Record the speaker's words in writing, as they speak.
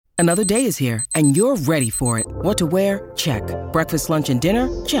Another day is here, and you're ready for it. What to wear? Check. Breakfast, lunch, and dinner?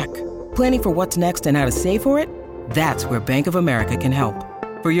 Check. Planning for what's next and how to save for it? That's where Bank of America can help.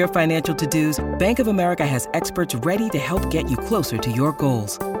 For your financial to-dos, Bank of America has experts ready to help get you closer to your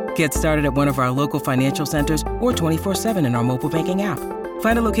goals. Get started at one of our local financial centers or 24/7 in our mobile banking app.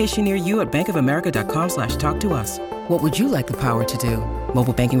 Find a location near you at bankofamerica.com/talktous. What would you like the power to do?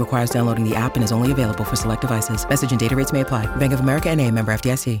 Mobile banking requires downloading the app and is only available for select devices. Message and data rates may apply. Bank of America N.A., member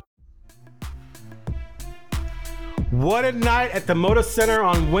FDIC. What a night at the Moda Center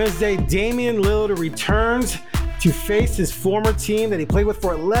on Wednesday. Damian Lillard returns to face his former team that he played with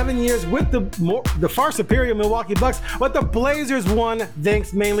for 11 years with the far superior Milwaukee Bucks. But the Blazers won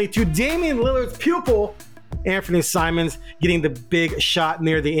thanks mainly to Damian Lillard's pupil, Anthony Simons, getting the big shot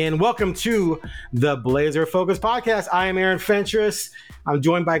near the end. Welcome to the Blazer Focus Podcast. I am Aaron Fentress. I'm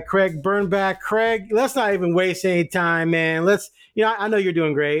joined by Craig Burnback. Craig, let's not even waste any time, man. I know you're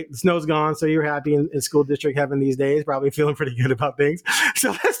doing great. The snow's gone, so you're happy in school district heaven these days, probably feeling pretty good about things.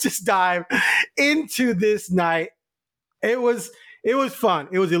 So let's just dive into this night. It was fun.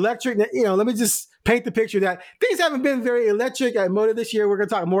 It was electric. Let me just paint the picture that things haven't been very electric at Moda this year. We're going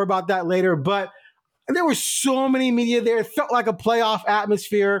to talk more about that later, but there were so many media there. It felt like a playoff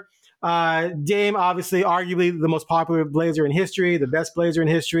atmosphere. Dame, obviously, arguably the most popular Blazer in history, the best Blazer in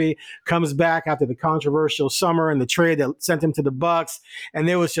history, comes back after the controversial summer and the trade that sent him to the Bucks. And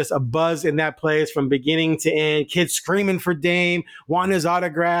there was just a buzz in that place from beginning to end. Kids screaming for Dame, wanting his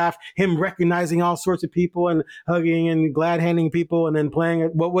autograph, him recognizing all sorts of people and hugging and glad-handing people, and then playing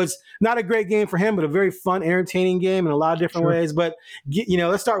what was not a great game for him, but a very fun, entertaining game in a lot of different ways. But,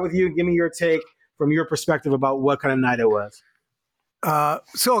 let's start with you. Give me your take from your perspective about what kind of night it was.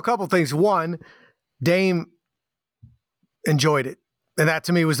 So a couple things. One, Dame enjoyed it. And that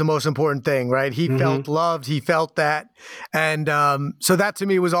to me was the most important thing, right? He felt loved. He felt that. And so that to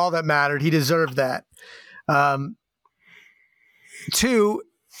me was all that mattered. He deserved that. Two,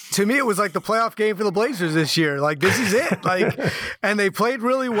 to me, it was like the playoff game for the Blazers this year. Like, this is it. And they played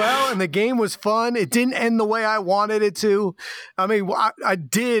really well, and the game was fun. It didn't end the way I wanted it to. I mean, I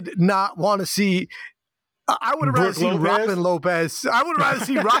did not want to see. I would have rather seen Robin Lopez. I would have rather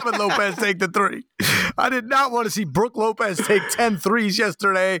seen Robin Lopez take the three. I did not want to see Brooke Lopez take 10 threes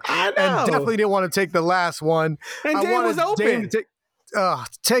yesterday. And definitely didn't want to take the last one. And Dame was open. Dame to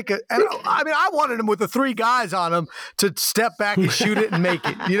take it. And I wanted him with the three guys on him to step back and shoot it and make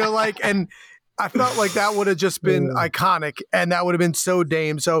it. And I felt like that would have just been iconic, and that would have been so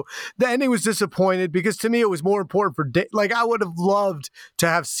Dame. So the ending was disappointed because to me it was more important for Dame. Like, I would have loved to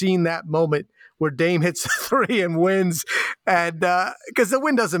have seen that moment where Dame hits the three and wins, and because the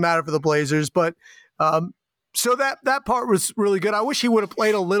win doesn't matter for the Blazers. But so that part was really good. I wish he would have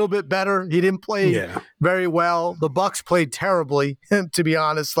played a little bit better. He didn't play very well. The Bucks played terribly, to be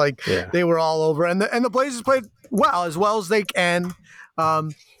honest. They were all over, and the Blazers played well as they can.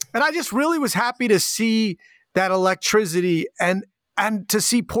 And I just really was happy to see that electricity and to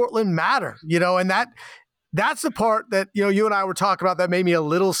see Portland matter, and that's the part that, you and I were talking about that made me a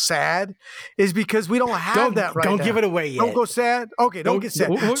little sad, is because we don't have that right now. Don't give it away yet. Don't go sad. Okay, don't get sad.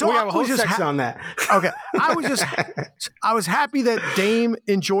 We have a whole section on that. Okay. I was happy that Dame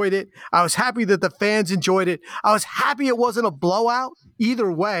enjoyed it. I was happy that the fans enjoyed it. I was happy it wasn't a blowout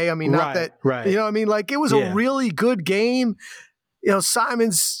either way. I mean, not that, it was a really good game.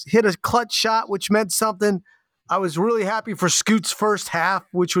 Simons hit a clutch shot, which meant something. I was really happy for Scoot's first half,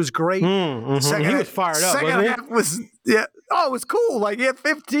 which was great. He was fired up, wasn't he? Half was, it was cool. He had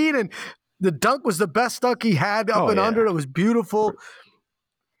 15, and the dunk was the best dunk he had up and under. It was beautiful.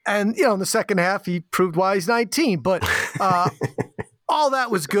 And, in the second half, he proved why he's 19. But all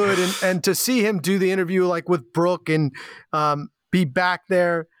that was good. And to see him do the interview with Brooke and be back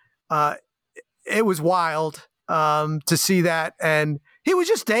there, it was wild to see that. And he was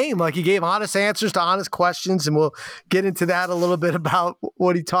just Dame. He gave honest answers to honest questions, and we'll get into that a little bit about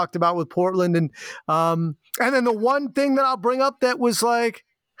what he talked about with Portland. And then the one thing that I'll bring up that was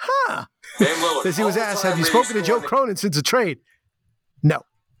because he was asked, "Have you spoken to Joe Cronin since the trade?" No.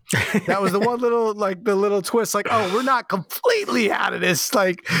 That was the one little, the little twist, we're not completely out of this,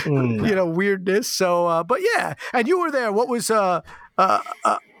 weirdness. So, but yeah. And you were there. What was the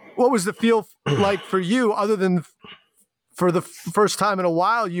feel like for you, other than for the first time in a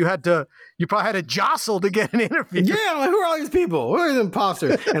while, you probably had to jostle to get an interview. Yeah, who are all these people? Who are these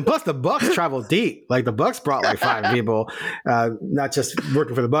imposters? And plus, the Bucks traveled deep. The Bucks brought 5 people, not just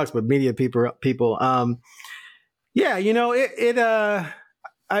working for the Bucks, but media people. I've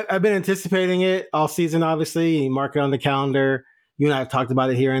been anticipating it all season. Obviously, you mark it on the calendar. You and I have talked about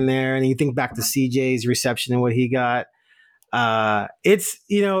it here and there, and you think back to CJ's reception and what he got. It's,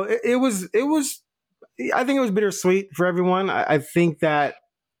 it was, I think it was bittersweet for everyone. I think that,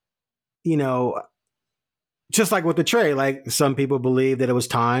 you know, just like with the trade, like some people believe that it was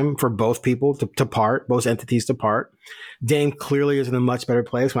time for both people to part, both entities to part. Dame clearly is in a much better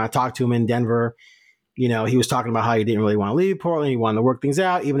place. When I talked to him in Denver, he was talking about how he didn't really want to leave Portland. He wanted to work things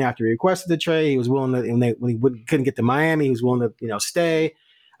out. Even after he requested the trade, he was willing to, when he couldn't get to Miami, he was willing to, stay.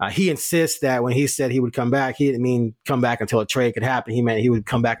 He insists that when he said he would come back, he didn't mean come back until a trade could happen. He meant he would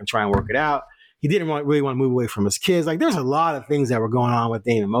come back and try and work it out. He didn't really want to move away from his kids. Like, there's a lot of things that were going on with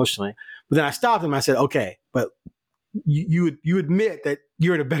Dame emotionally. But then I stopped him. I said, okay, but you admit that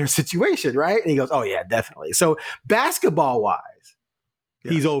you're in a better situation, right? And he goes, oh, yeah, definitely. So basketball-wise,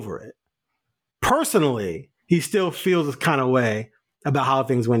 he's over it. Personally, he still feels this kind of way about how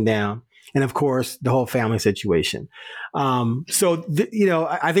things went down. And, of course, the whole family situation.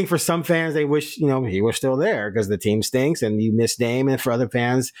 I think for some fans, they wish, he was still there because the team stinks and you miss Dame. And for other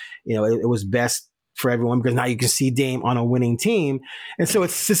fans, it was best for everyone because now you can see Dame on a winning team. And so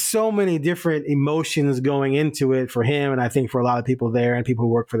it's just so many different emotions going into it for him. And I think for a lot of people there and people who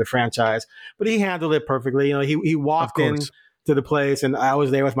work for the franchise, but he handled it perfectly. He walked in to the place and I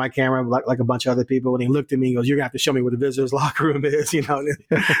was there with my camera like a bunch of other people. And he looked at me and goes, you're gonna have to show me where the visitors locker room is, and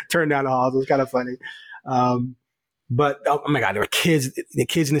turned down the halls. It was kind of funny. But oh my God, there were the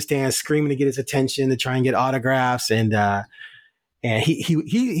kids in the stands screaming to get his attention, to try and get autographs. And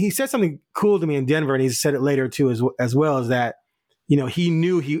he said something cool to me in Denver, and he said it later too, as well, as that, he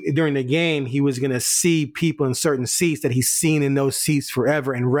knew during the game, he was going to see people in certain seats that he's seen in those seats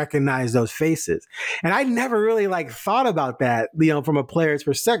forever and recognize those faces. And I never really thought about that, from a player's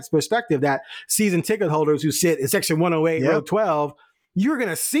perspective, that season ticket holders who sit in section 108, row 12, you're going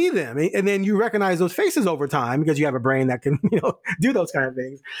to see them. And then you recognize those faces over time because you have a brain that can, do those kind of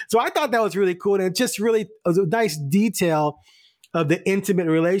things. So I thought that was really cool. And it just really was a nice detail of the intimate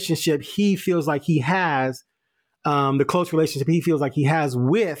relationship he feels like he has, the close relationship he feels like he has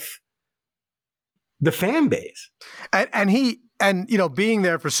with the fan base. And being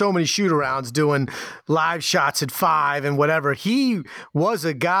there for so many shoot-arounds, doing live shots at 5 and whatever, he was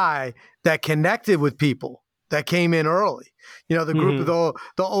a guy that connected with people that came in early. The group of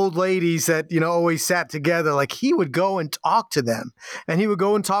the old ladies that, always sat together, like he would go and talk to them, and he would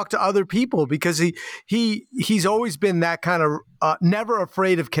go and talk to other people because he's always been that kind of never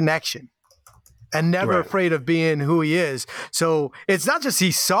afraid of connection and never afraid of being who he is. So it's not just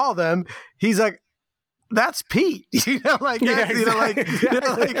he saw them, he's like, that's Pete, and I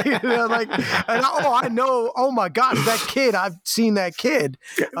know, oh my gosh, that kid, I've seen that kid.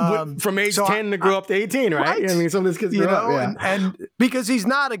 From age 10 to grow up to 18, right? I mean, some of these kids grow up, and because he's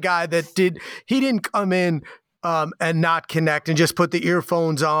not a guy that he didn't come in and not connect and just put the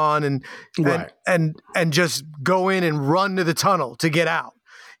earphones on and just go in and run to the tunnel to get out.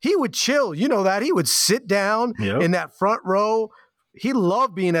 He would chill, that. He would sit down in that front row. He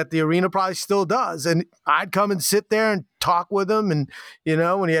loved being at the arena, probably still does. And I'd come and sit there and talk with him. And,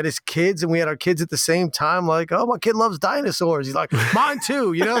 when he had his kids and we had our kids at the same time, like, oh, my kid loves dinosaurs. He's like, mine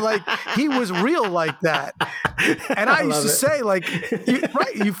too. He was real like that. And I used to say,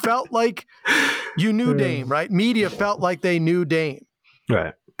 you felt like you knew Dame, right? Media felt like they knew Dame.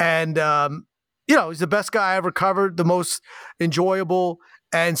 Right. And, he's the best guy I ever covered, the most enjoyable.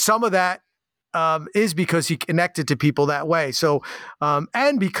 And some of that is because he connected to people that way. So,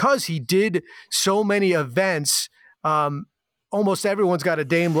 and because he did so many events, almost everyone's got a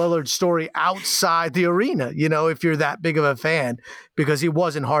Dame Lillard story outside the arena, if you're that big of a fan, because he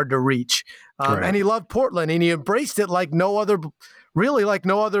wasn't hard to reach. And he loved Portland, and he embraced it like no other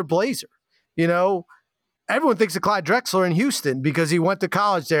Blazer. Everyone thinks of Clyde Drexler in Houston because he went to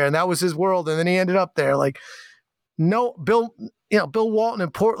college there and that was his world. And then he ended up there. Bill Walton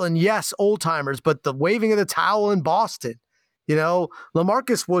in Portland, yes, old timers, but the waving of the towel in Boston,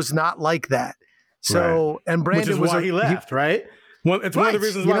 LaMarcus was not like that. So, and Brandon which is why he left, right? Well, it's one of the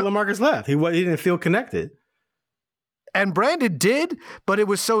reasons why LaMarcus left. He didn't feel connected. And Brandon did, but it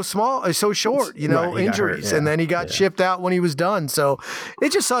was so small, so short, injuries. And then he got shipped out when he was done. So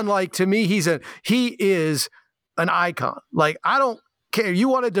it's just unlike, to me, he is an icon. Like, I don't care. You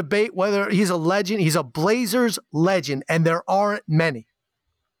want to debate whether he's a legend. He's a Blazers legend, and there aren't many.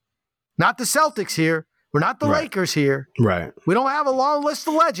 Not the Celtics here. We're not the Lakers here. Right. We don't have a long list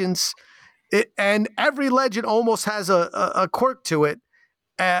of legends. And every legend almost has a quirk to it.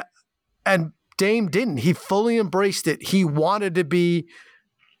 And Dame didn't. He fully embraced it. He wanted to be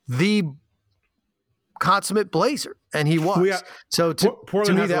the consummate Blazer, and he was. So to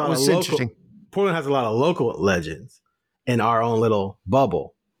me, that was interesting. Portland has a lot of local legends in our own little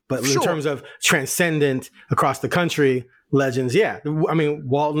bubble, But in terms of transcendent across the country legends, yeah. I mean,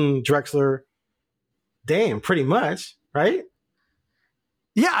 Walton, Drexler, Dame, pretty much, right?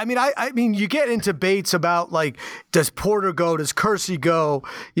 Yeah, I mean, you get into debates about like, does Porter go? Does Kersey go?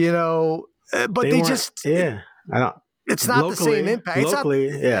 You know, but they just I don't. It's not the same impact.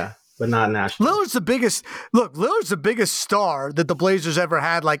 Locally, but not nationally. Lillard's the biggest star that the Blazers ever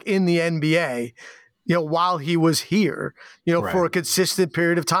had, like in the NBA. You know, while he was here, you know, for a consistent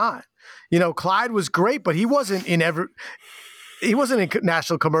period of time. You know, Clyde was great, but he wasn't in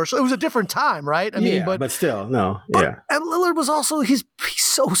national commercial. It was a different time, right? I mean, but still, no. And Lillard was also, he's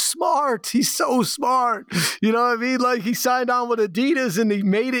so smart. He's so smart. You know what I mean? Like, he signed on with Adidas and he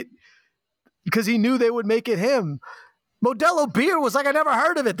made it because he knew they would make it him. Modelo beer was like, I never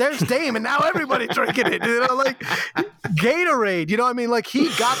heard of it. There's Dame, and now everybody drinking it. You know, like Gatorade. You know what I mean? Like, he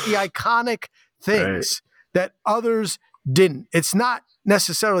got the iconic things that others didn't. It's not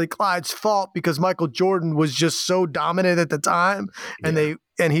necessarily Clyde's fault because Michael Jordan was just so dominant at the time and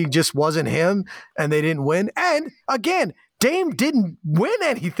he just wasn't him and they didn't win. And again, Dame didn't win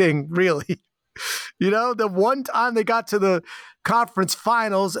anything really. You know, the one time they got to the conference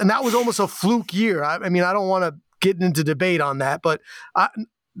finals, and that was almost a fluke year. I mean, I don't want to get into debate on that, but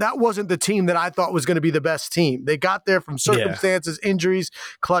that wasn't the team that I thought was going to be the best team. They got there from circumstances, injuries,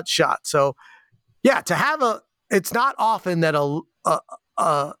 clutch shot. So yeah, to have it's not often that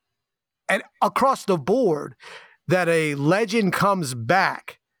and across the board that a legend comes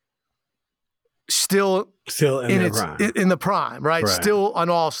back still in the prime, right? Still an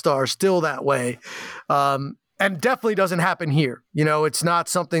all-star, still that way. And definitely doesn't happen here. You know, it's not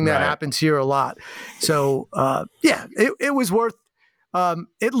something that happens here a lot. So it was worth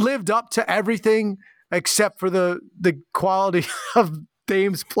it lived up to everything except for the quality of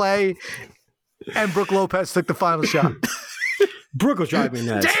Dame's play. And Brook Lopez took the final shot. Brook was driving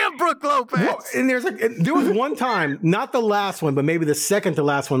me nuts. Damn, Brook Lopez. Well, and there was one time, not the last one, but maybe the second to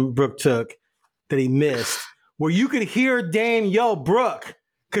last one Brook took that he missed, where you could hear Dame yell Brook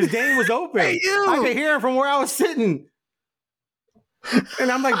because Dame was open. I could hear him from where I was sitting. And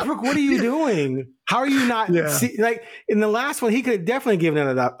I'm like, Brook, what are you doing? How are you not like in the last one, he could have definitely given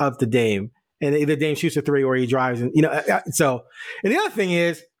it up to Dame. And either Dame shoots a three or he drives. And, you know, so, and the other thing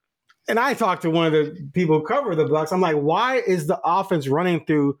is, and I talked to one of the people who cover the Bucks. I'm like, why is the offense running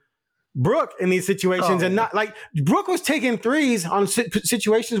through Brook in these situations and not like Brook was taking threes on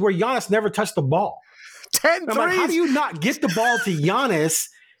situations where Giannis never touched the ball. 10 threes. Like, how do you not get the ball to Giannis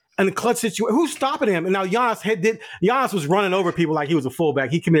in a clutch situation? Who's stopping him? And now Giannis was running over people like he was a fullback.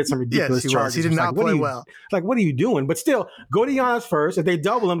 He committed some ridiculous charges. He did not play well. Like, what are you doing? But still, go to Giannis first. If they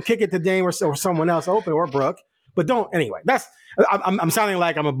double him, kick it to Dame or someone else open or Brook. But don't anyway. I'm sounding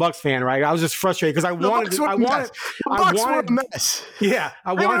like I'm a Bucks fan, right? I was just frustrated because I wanted a mess. Yeah,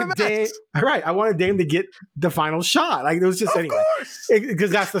 I wanted Dame. Right, I wanted Dame to get the final shot. Like it was just anyway, because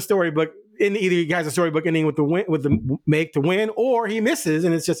that's the storybook. In either he has a storybook ending with the make to win, or he misses,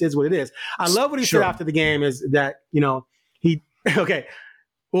 and it just is what it is. I love what he said after the game is that he okay.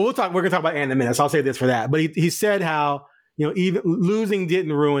 Well, we're gonna talk about Ant in a minute. So I'll say this for that. But he said how even losing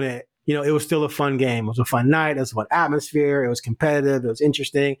didn't ruin it. It was still a fun game. It was a fun night. It was a fun atmosphere. It was competitive. It was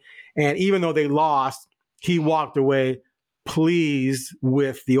interesting. And even though they lost, he walked away pleased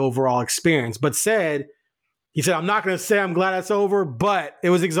with the overall experience, but he said, I'm not going to say I'm glad it's over, but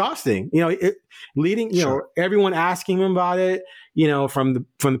it was exhausting. Everyone asking him about it, from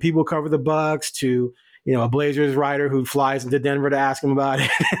the people who cover the Bucks to, a Blazers writer who flies into Denver to ask him about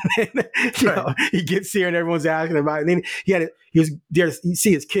it. He gets here and everyone's asking about it. And then he was there to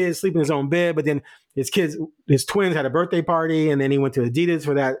see his kids sleep in his own bed, but then his twins had a birthday party, and then he went to Adidas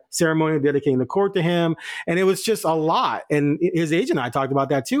for that ceremony dedicating the court to him. And it was just a lot. And his agent and I talked about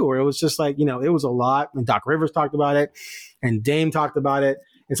that too, where it was just like, it was a lot. And Doc Rivers talked about it and Dame talked about it.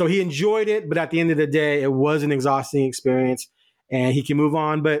 And so he enjoyed it, but at the end of the day, it was an exhausting experience and he can move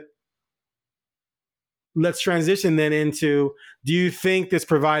on. But let's transition then into, do you think this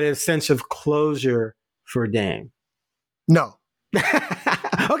provided a sense of closure for Dame? No.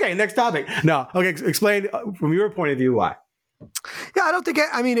 Okay, next topic. No. Okay, explain from your point of view why. Yeah, I don't think,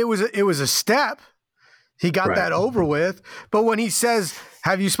 it was a step. He got that over with. But when he says,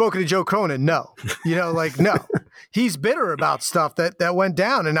 have you spoken to Joe Cronin? No. No. He's bitter about stuff that went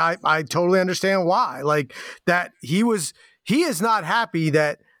down. And I totally understand why. Like that he is not happy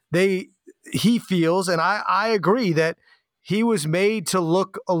that he feels, and I agree, that he was made to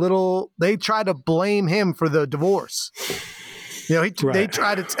look a little, they tried to blame him for the divorce. They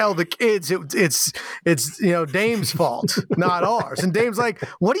try to tell the kids it's Dame's fault, not ours. And Dame's like,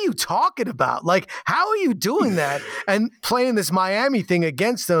 what are you talking about? Like, how are you doing that and playing this Miami thing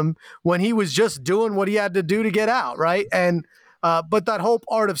against him when he was just doing what he had to do to get out, right? And but that whole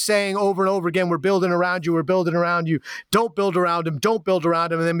part of saying over and over again, we're building around you, don't build around him,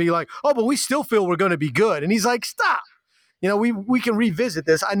 and then be like, oh, but we still feel we're going to be good. And he's like, stop. We can revisit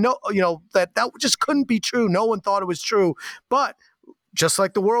this. I know, that just couldn't be true. No one thought it was true. But just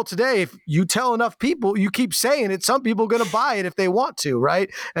like the world today, if you tell enough people, you keep saying it, some people are going to buy it if they want to, right?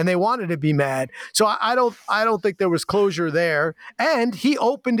 And they wanted to be mad. So I don't think there was closure there. And he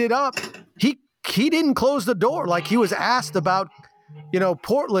opened it up. He didn't close the door. Like, he was asked about,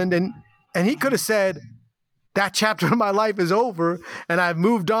 Portland, and he could have said, that chapter of my life is over and I've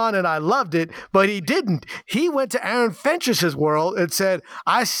moved on and I loved it, but he didn't. He went to Aaron Fentress's world and said,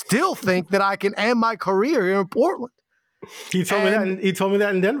 I still think that I can end my career here in Portland. He told me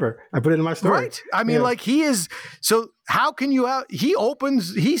that in Denver. I put it in my story. Right. I mean, like, he is, so how can you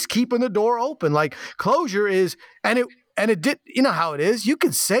he's keeping the door open. Like, closure is, and it did, how it is. You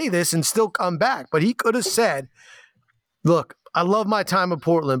could say this and still come back, but he could have said, look, I love my time in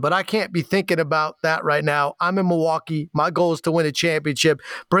Portland, but I can't be thinking about that right now. I'm in Milwaukee. My goal is to win a championship,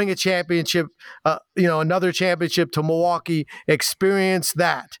 bring a championship, another championship to Milwaukee, experience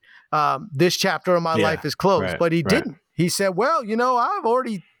that. This chapter of my life is closed, right, but he didn't. He said, well, I've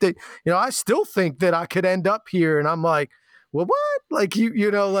already, I still think that I could end up here. And I'm like, well, what? Like,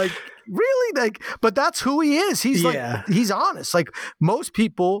 like, really? Like, but that's who he is. He's like, he's honest. Like, most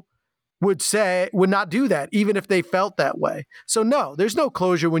people would not do that, even if they felt that way. So no, there's no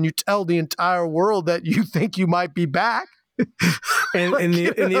closure when you tell the entire world that you think you might be back. And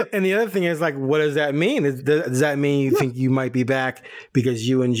the other thing is, like, what does that mean? Does that mean you think you might be back because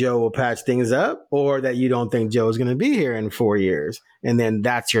you and Joe will patch things up, or that you don't think Joe's going to be here in 4 years, and then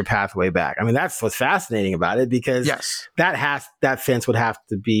that's your pathway back? I mean, that's what's fascinating about it, because that fence would have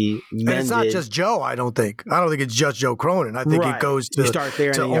to be mended. And it's not just Joe. I don't think it's just Joe Cronin. I think it goes to, start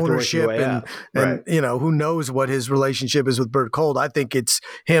there to ownership and who knows what his relationship is with Bert Cold. I think it's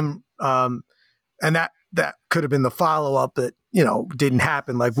him, and that could have been the follow-up that, didn't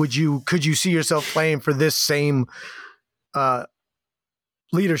happen. Like, could you see yourself playing for this same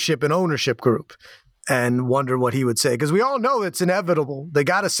leadership and ownership group? And wonder what he would say. Because we all know it's inevitable. They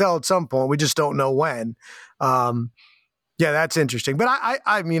got to sell at some point. We just don't know when. That's interesting. But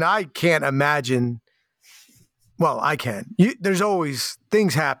I mean, I can't imagine. Well, I can. There's always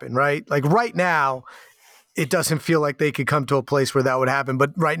things happen, right? Like, right now, it doesn't feel like they could come to a place where that would happen,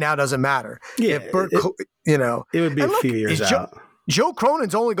 but right now does't matter. Yeah, if Bert, it would be a few years out. Joe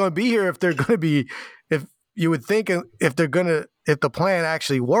Cronin's only going to be here if they're going to be, if you would think, if the plan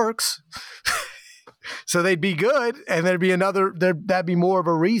actually works. So they'd be good, and that'd be more of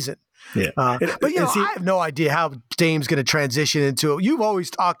a reason. Yeah. But I have no idea how Dame's going to transition into it. You've always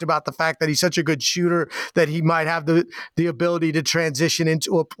talked about the fact that he's such a good shooter that he might have the ability to transition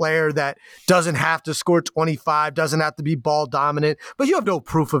into a player that doesn't have to score 25, doesn't have to be ball dominant. But you have no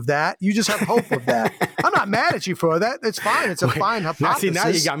proof of that. You just have hope of that. I'm not mad at you for that. It's fine. It's a fine hypothesis. Now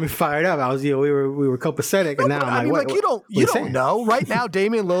you got me fired up. I was, we were copacetic, and now I'm like, you don't know. Right now,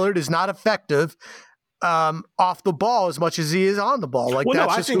 Damian Lillard is not effective off the ball as much as he is on the ball. Like,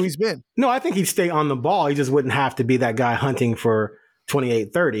 that's just who he's been. No, I think he'd stay on the ball. He just wouldn't have to be that guy hunting for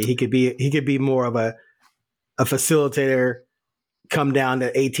 28, 30. He could be more of a facilitator, come down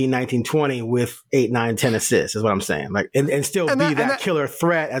to 18, 19, 20 with 8, 9, 10 assists is what I'm saying. Like, and still be that killer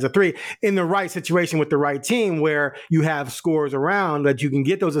threat as a three in the right situation with the right team, where you have scores around that you can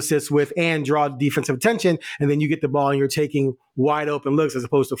get those assists with and draw defensive attention. And then you get the ball and you're taking wide open looks as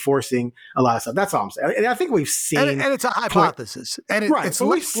opposed to forcing a lot of stuff. That's all I'm saying. And I think we've seen, and it's a hypothesis,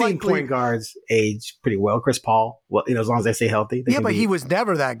 we've seen point guards age pretty well. Chris Paul, as long as they stay healthy. But he was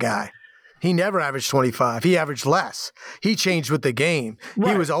never that guy. He never averaged 25. He averaged less. He changed with the game.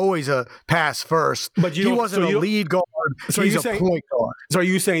 Right. He was always a pass first. But he wasn't a lead guard. So he's a point guard. So are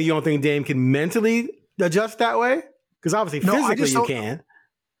you saying you don't think Dame can mentally adjust that way? Because obviously physically you can.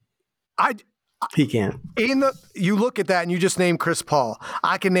 He can. You look at that and you just name Chris Paul.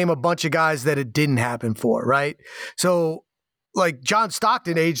 I can name a bunch of guys that it didn't happen for, right? So, like, John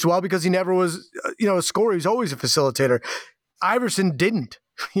Stockton aged well because he never was, a scorer. He was always a facilitator. Iverson didn't.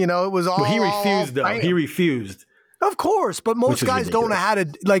 It was all. Well, he refused, though. He refused. Of course, but most guys don't know how to,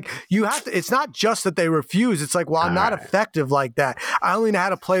 like, you have to, it's not just that they refuse. It's like, well, I'm not effective like that. I only know how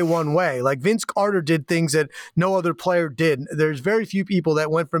to play one way. Like Vince Carter did things that no other player did. There's very few people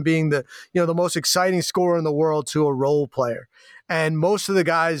that went from being the most exciting scorer in the world to a role player. And most of the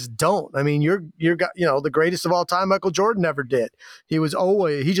guys don't. I mean, you're the greatest of all time, Michael Jordan never did. He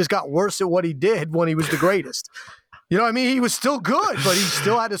just got worse at what he did when he was the greatest. You know what I mean? He was still good, but he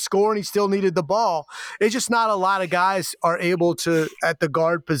still had to score and he still needed the ball. It's just not a lot of guys are able to at the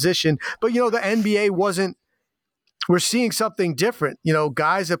guard position. But, the NBA we're seeing something different.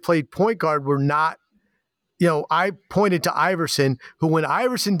 Guys that played point guard were not, I pointed to Iverson, who when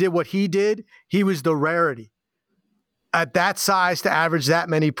Iverson did what he did, he was the rarity. At that size to average that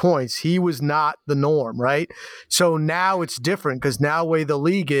many points, he was not the norm, right? So now it's different because now the way the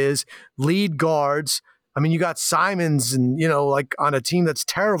league is, lead guards, I mean, you got Simons and, like on a team that's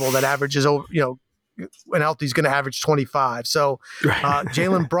terrible that averages over, when healthy, going to average 25. So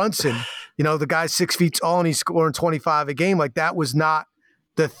Jalen Brunson, the guy's 6 feet tall and he's scoring 25 a game. Like that was not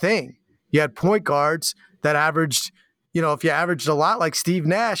the thing. You had point guards that averaged, if you averaged a lot like Steve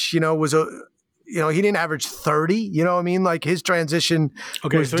Nash, was he didn't average 30. You know what I mean? Like his transition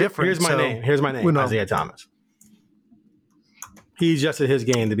was different. Here's my name, Isaiah Thomas. He adjusted his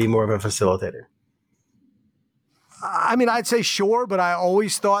game to be more of a facilitator. I mean, I'd say sure, but I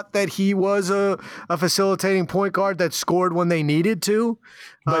always thought that he was a facilitating point guard that scored when they needed to.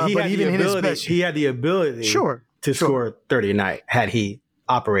 But he had the ability to score 30 a night had he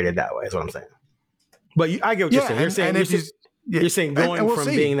operated that way, is what I'm saying. But I get what you're saying. You're saying going from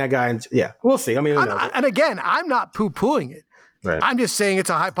being that guy. We'll see. I mean, and again, I'm not poo-pooing it. Right. I'm just saying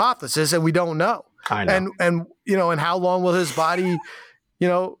it's a hypothesis and we don't know. I know. And how long will his body,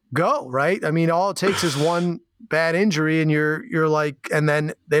 go, right? I mean, all it takes is one bad injury and you're like, and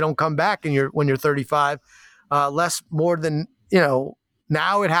then they don't come back and when you're 35, more than,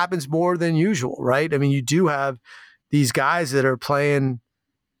 now it happens more than usual, right? I mean, you do have these guys that are playing,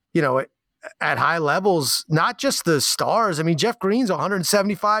 at high levels, not just the stars. I mean, Jeff Green's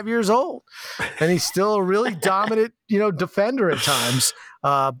 175 years old and he's still a really dominant, defender at times.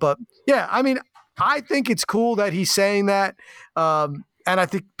 But yeah, I mean, I think it's cool that he's saying that. And I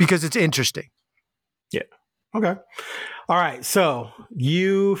think because it's interesting. Yeah. Okay. All right. So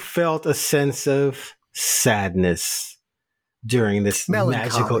you felt a sense of sadness during this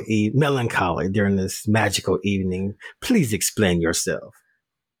melancholy during this magical evening. Please explain yourself.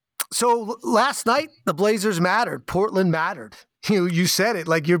 So last night, the Blazers mattered. Portland mattered. You said it.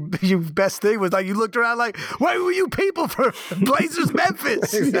 Like your best thing was like you looked around like, where were you people for Blazers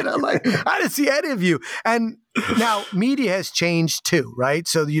Memphis? Like I didn't see any of you. And now media has changed too, right?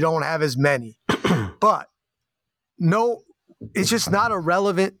 So you don't have as many. But no, it's just not a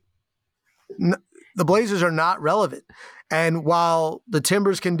relevant. The Blazers are not relevant. And while the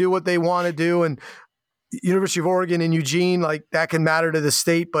Timbers can do what they want to do and University of Oregon and Eugene, like that can matter to the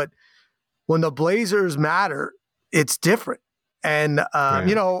state, but when the Blazers matter, it's different. And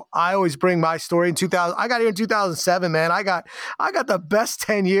I always bring my story in 2000. I got here in 2007, man. I got the best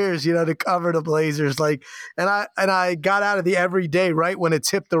 10 years, to cover the Blazers. Like, and I got out of the everyday right when it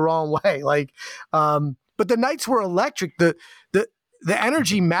tipped the wrong way. Like, but the nights were electric. The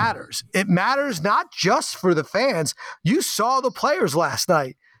energy matters. It matters not just for the fans. You saw the players last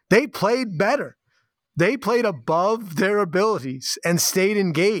night. They played better. They played above their abilities and stayed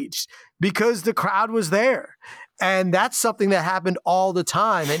engaged because the crowd was there. And that's something that happened all the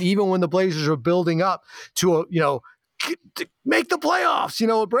time. And even when the Blazers were building up to make the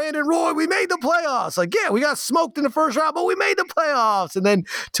playoffs, Brandon Roy, we made the playoffs. Like, yeah, we got smoked in the first round, but we made the playoffs. And then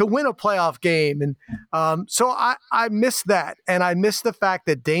to win a playoff game. And so I miss that. And I miss the fact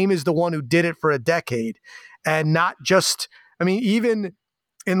that Dame is the one who did it for a decade and not just, even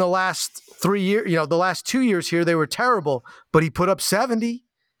in the last 3 years, the last 2 years here, they were terrible, but he put up 70,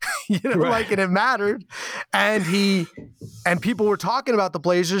 right. And it mattered. And people were talking about the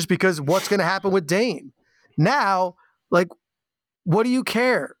Blazers because what's going to happen with Dame? Now, like, what do you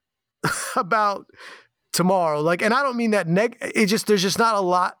care about tomorrow? Like, and I don't mean that there's just not a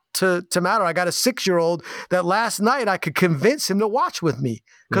lot to matter. I got a 6-year-old that last night I could convince him to watch with me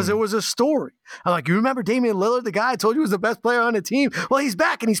because there was a story. I'm like, you remember Damian Lillard, the guy I told you was the best player on the team? Well, he's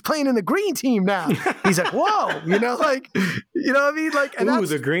back and he's playing in the green team now. He's like, whoa, like, what I mean? Like, and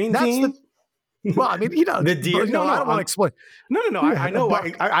the green team? Well, I mean, the deer. No, I don't want to explain. No. I know.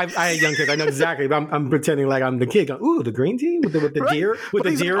 I had young kids. I know exactly. But I'm pretending like I'm the kid. Going, ooh, the green team with the right? deer with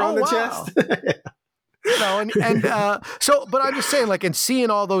the deer on the chest. But I'm just saying, like, and seeing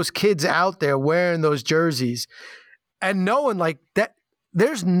all those kids out there wearing those jerseys, and knowing like that,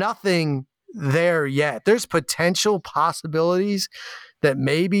 there's nothing there yet. There's potential possibilities that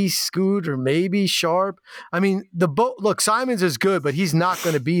maybe Scoot or maybe Sharp. I mean, look, Simons is good, but he's not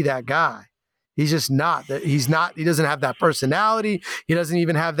going to be that guy. He's just not. He doesn't have that personality. He doesn't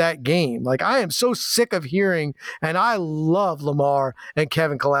even have that game. Like, I am so sick of hearing, and I love Lamar and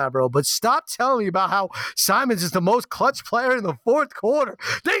Kevin Calabro, but stop telling me about how Simons is the most clutch player in the fourth quarter.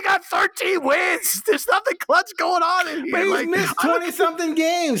 They got 13 wins. There's nothing clutch going on in here. But he's missed 20-something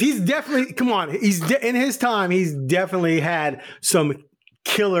games. He's definitely, come on, in his time, he's definitely had some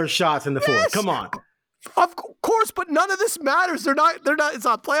killer shots in the fourth. Come on. Of course, but none of this matters. They're not. It's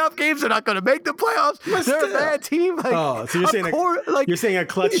not playoff games. They're not going to make the playoffs. They're a bad team. Like, so you're saying a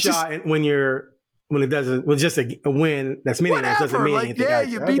clutch shot when it doesn't, well, just a win that's meaningless doesn't mean anything. Yeah,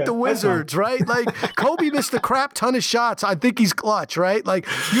 you beat the Wizards, right? Like, Kobe missed a crap ton of shots. I think he's clutch, right? Like,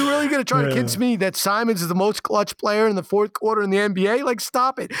 you really going to try to convince me that Simons is the most clutch player in the fourth quarter in the NBA? Like,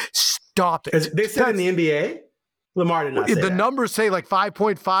 stop it. Stop it. They said in the NBA? Lamar did not say the that. numbers say like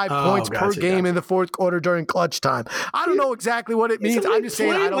 5.5 points per game in the fourth quarter during clutch time. I don't know exactly what it means. I'm just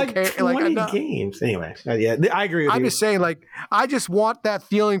saying I don't care. 20 games. Anyway, yeah, I agree with you. I'm just saying, like, I just want that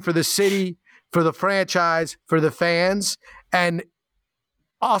feeling for the city, for the franchise, for the fans. And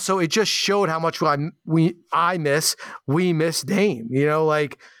also, it just showed how much we miss Dame. You know,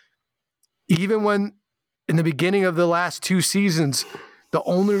 like, even when in the beginning of the last two seasons,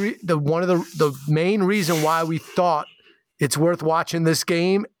 one of the main reason why we thought it's worth watching this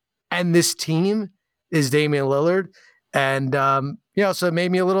game and this team is Damian Lillard. And, so it made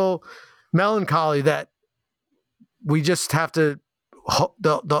me a little melancholy that we just have to,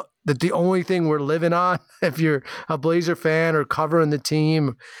 that the only thing we're living on, if you're a Blazer fan or covering the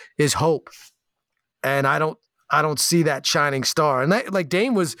team, is hope. And I don't see that shining star. And that, like,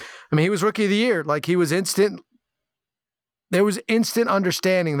 Dame was, he was rookie of the year. Like, he was instant. There was instant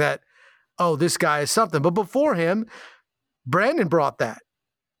understanding that, oh, this guy is something. But before him, Brandon brought that.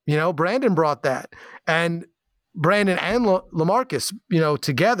 Brandon brought that. And Brandon and LaMarcus,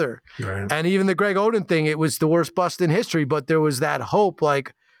 together. Right. And even the Greg Oden thing, it was the worst bust in history, but there was that hope.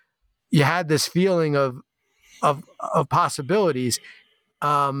 Like, you had this feeling of possibilities.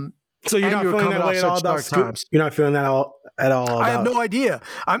 So you're not feeling that way at all about times. You're not feeling that at all. I have no idea.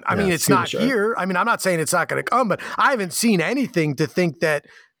 I mean, it's not here. I mean, I'm not saying it's not going to come, but I haven't seen anything to think that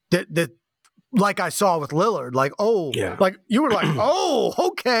like I saw with Lillard, like, like you were like, oh,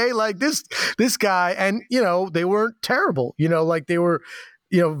 okay, like this guy, and they weren't terrible, like they were,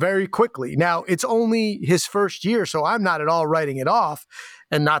 very quickly. Now it's only his first year, so I'm not at all writing it off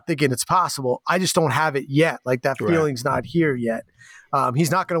and not thinking it's possible. I just don't have it yet. Like, that feeling's not here yet.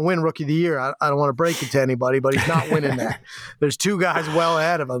 He's not going to win Rookie of the Year. I don't want to break it to anybody, but he's not winning that. There's two guys well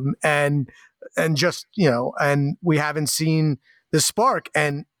ahead of him, and just, and we haven't seen the spark.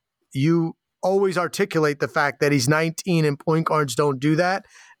 And you always articulate the fact that he's 19 and point guards don't do that,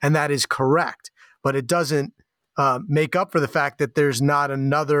 and that is correct. But it doesn't make up for the fact that there's not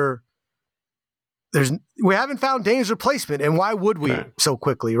another. We haven't found Dame's replacement, and why would we so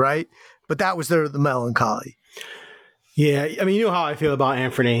quickly, right? But that was the melancholy. Yeah, I mean, you know how I feel about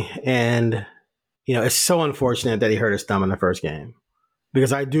Anthony, and it's so unfortunate that he hurt his thumb in the first game,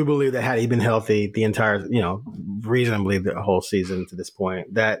 because I do believe that had he been healthy the entire, reasonably the whole season to this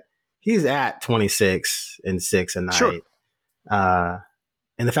point, that he's at 26 and 6 a night. Sure.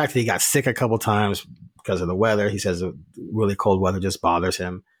 And the fact that he got sick a couple times because of the weather, he says really cold weather just bothers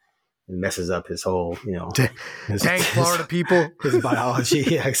him and messes up his whole, dang Florida people, his biology.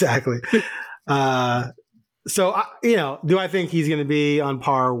 Yeah, exactly. So, do I think he's going to be on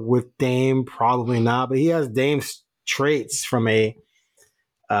par with Dame? Probably not, but he has Dame's traits from a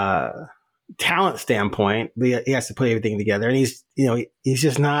talent standpoint. But he has to put everything together, and he's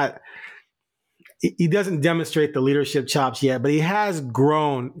just not. He doesn't demonstrate the leadership chops yet, but he has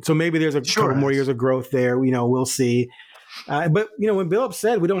grown. So maybe there's a couple more years of growth there. We'll see. But when Billups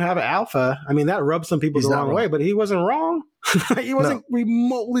said we don't have an alpha, I mean, that rubbed some people the wrong way, but he wasn't wrong. He wasn't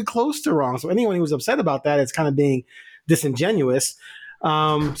remotely close to wrong. So anyone who was upset about that, it's kind of being disingenuous.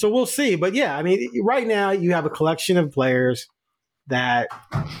 So we'll see. But yeah, I mean, right now you have a collection of players that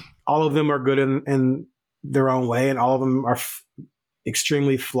all of them are good in their own way, and all of them are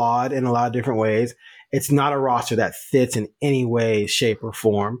extremely flawed in a lot of different ways. It's not a roster that fits in any way, shape, or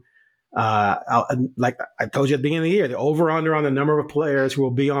form. Like I told you at the beginning of the year, the over-under on the number of players who will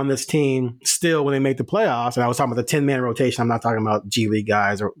be on this team still when they make the playoffs, and I was talking about the 10-man rotation, I'm not talking about G League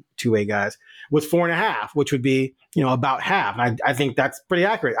guys or two-way guys, was 4.5, which would be, about half. And I think that's pretty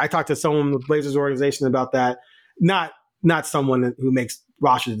accurate. I talked to someone with Blazers organization about that, not not someone who makes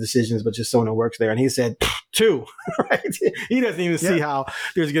roster decisions, but just someone who works there. And he said 2, right? He doesn't even see how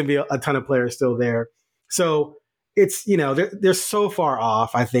there's going to be a ton of players still there. So it's, they're so far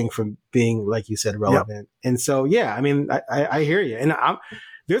off, I think, from being, like you said, relevant. Yep. And so, I mean, I hear you. And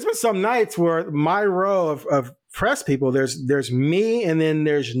there's been some nights where my row of press people, there's me, and then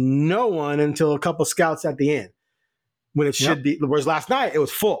there's no one until a couple scouts at the end when it should be. Whereas last night it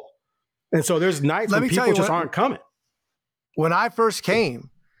was full. And so there's nights when people just aren't coming. When I first came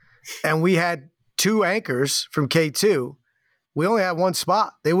and we had 2 anchors from K2, we only had 1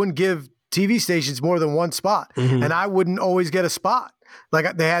 spot. They wouldn't give TV stations more than 1 spot. Mm-hmm. And I wouldn't always get a spot.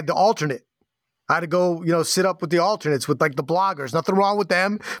 Like they had the alternate. I had to go, sit up with the alternates with like the bloggers. Nothing wrong with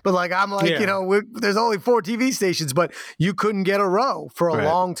them, but there's only 4 TV stations, but you couldn't get a row for a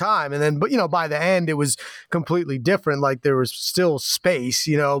long time. And then, by the end, it was completely different. Like there was still space,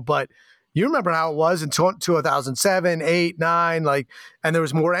 but you remember how it was in 2007, 8, 9, and there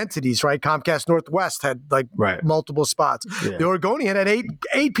was more entities, right? Comcast Northwest had multiple spots. Yeah. The Oregonian had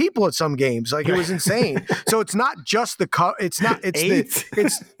eight people at some games. Like it was insane. So it's not just it's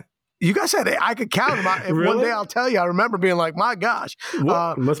you guys had, I could count them. Really? One day I'll tell you, I remember being like, my gosh.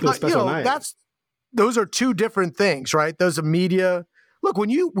 Must be a special night. Those are 2 different things, right? Those are media. Look, when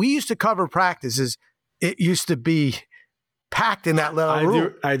we used to cover practices, it used to be packed in that little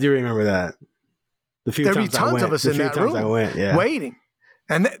room. I do remember that. There'd be tons of us in that room waiting.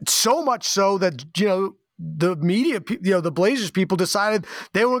 And so much so that, the media, the Blazers people decided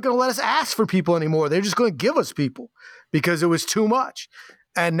they weren't going to let us ask for people anymore. They're just going to give us people because it was too much.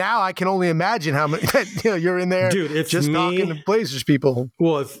 And now I can only imagine how many, you're in there. Dude, it's just talking to Blazers people.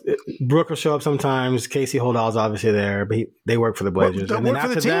 Well, Brooke will show up sometimes. Casey Holdall's obviously there, but they work for the Blazers. And then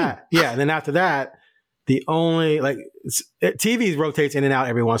after that, and then after that, the only TV rotates in and out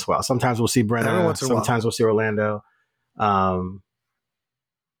every once in a while. Sometimes we'll see Brenna. Sometimes we'll see Orlando. But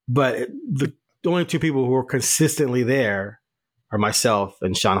the only 2 people who are consistently there are myself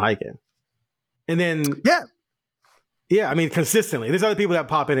and Sean Hyken. And then I mean consistently. There's other people that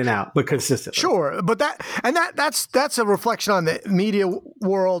pop in and out, but consistently. Sure, but that's a reflection on the media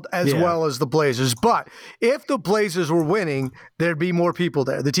world as well as the Blazers. But if the Blazers were winning, there'd be more people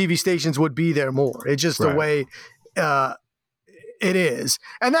there. The TV stations would be there more. It's just the way it is,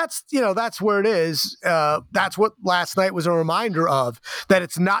 and that's where it is. That's what last night was a reminder of. That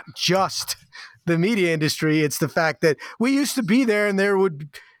it's not just the media industry. It's the fact that we used to be there, and there would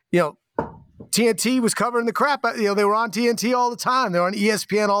TNT was covering the crap. They were on TNT all the time. They were on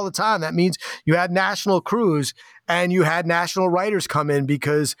ESPN all the time. That means you had national crews and you had national writers come in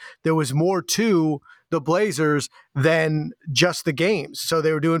because there was more to the Blazers than just the games. So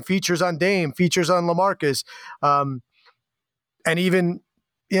they were doing features on Dame, features on LaMarcus, and even,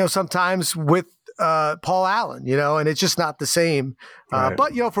 sometimes with Paul Allen, and it's just not the same. Right.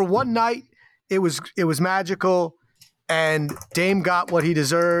 But, for one night, it was magical. And Dame got what he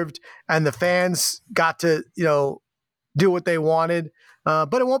deserved, and the fans got to, do what they wanted.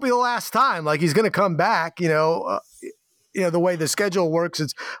 But it won't be the last time. Like he's going to come back. The way the schedule works,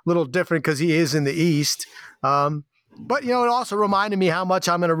 it's a little different because he is in the East. But it also reminded me how much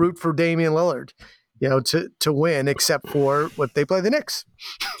I'm going to root for Damian Lillard, to win, except for what they play the Knicks.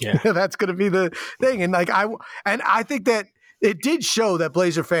 Yeah, that's going to be the thing. And I think that it did show that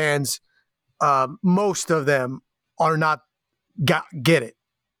Blazer fans, most of them, are not get it.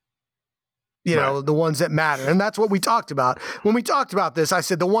 The ones that matter. And that's what we talked about. When we talked about this, I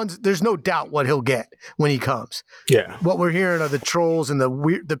said there's no doubt what he'll get when he comes. Yeah. What we're hearing are the trolls and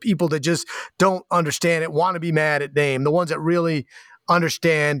the people that just don't understand it, want to be mad at Dame, the ones that really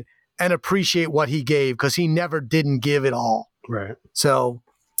understand and appreciate what he gave because he never didn't give it all. Right. So,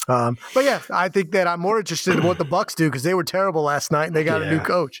 but I think that I'm more interested in what the Bucks do because they were terrible last night and they got a new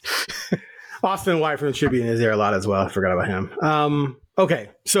coach. Austin White from the Tribune is there a lot as well. I forgot about him. Okay,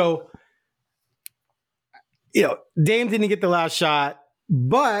 so, Dame didn't get the last shot,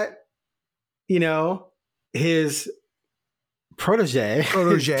 but, his protege,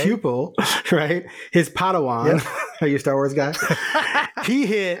 his pupil, right? His Padawan, are you a Star Wars guy? He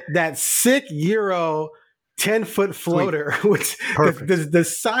hit that sick Euro 10-foot floater, which the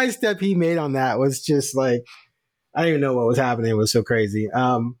side step he made on that was just like, I don't even know what was happening. It was so crazy.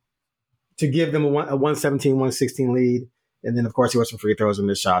 To give them a 117, 116 lead. And then, of course, he was some free throws and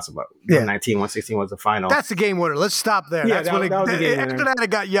missed shots. But 119, 116 was the final. That's the game winner. Let's stop there. Yeah, that was the game winner. After that, it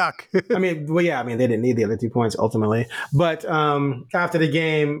got yuck. they didn't need the other 2 points ultimately. But after the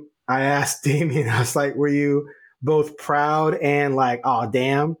game, I asked Damian, I was like, were you both proud and like, oh,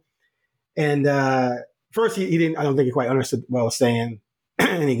 damn? And first, he didn't, I don't think he quite understood what I was saying.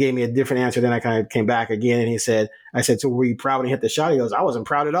 and he gave me a different answer. Then I kind of came back again, and I said, so were you proud when he hit the shot? He goes, I wasn't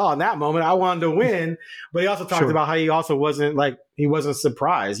proud at all in that moment. I wanted to win. But he also talked about how he also wasn't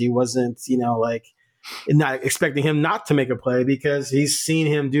surprised. He wasn't, not expecting him not to make a play because he's seen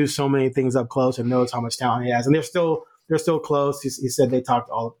him do so many things up close and knows how much talent he has. And they're still close. He said they talked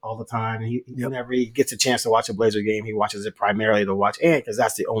all the time. And whenever he gets a chance to watch a Blazer game, he watches it primarily to watch Ant because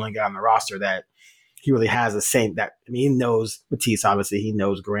that's the only guy on the roster that he really has the same he knows Matisse, obviously. He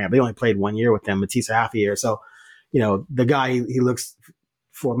knows Grant. They only played 1 year with them, Matisse half a year. So, the guy he looks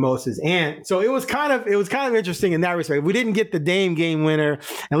for most is Ant. So it was kind of interesting in that respect. We didn't get the Dame game winner.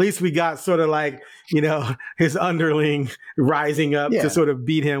 At least we got sort of his underling rising up to sort of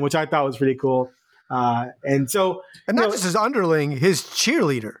beat him, which I thought was pretty cool. And not just his underling, his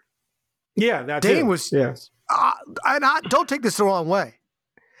cheerleader. Yeah, that Dame too. was. Yes. And don't take this the wrong way.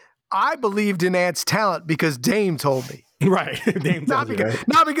 I believed in Ant's talent because Dame told me. Right. Dame not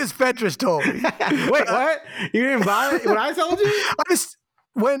because Fentress told me. Wait, what? You didn't buy it when I told you?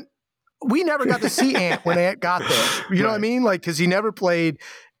 When we never got to see Ant when Ant got there. You know what I mean? Because he never played.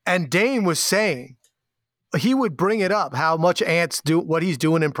 And Dame was saying, he would bring it up, how much Ant's what he's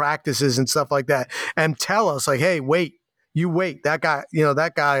doing in practices and stuff like that, and tell us, hey, wait. You wait. That guy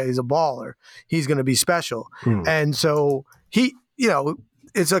is a baller. He's going to be special. And so he,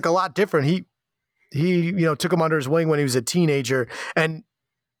 it's a lot different. He took him under his wing when he was a teenager. And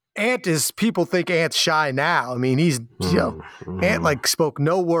Ant people think Ant's shy now. I mean, he's, Ant spoke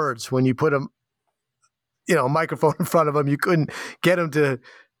no words when you put him, a microphone in front of him. You couldn't get him to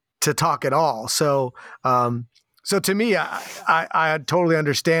talk at all. So, to me, I totally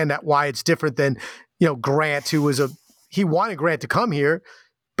understand that why it's different than, Grant, he wanted Grant to come here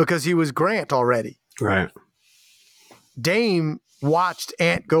because he was Grant already. Right. Dame watched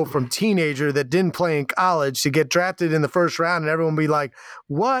Ant go from teenager that didn't play in college to get drafted in the first round, and everyone be like,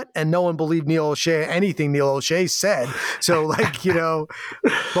 what? And no one believed anything Neil O'Shea said. So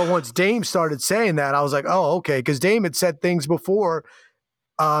but once Dame started saying that, I was like, oh, okay. Because Dame had said things before,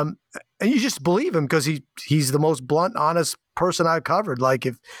 and you just believe him because he's the most blunt, honest person I've covered. Like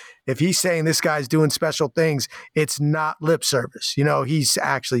if he's saying this guy's doing special things, it's not lip service. He's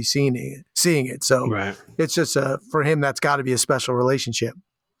actually seeing it. So It's just for him, that's got to be a special relationship.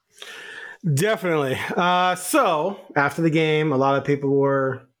 Definitely. So after the game, a lot of people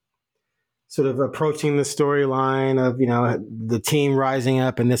were sort of approaching the storyline of, the team rising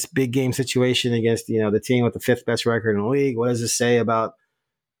up in this big game situation against, the team with the 5th best record in the league. What does this say about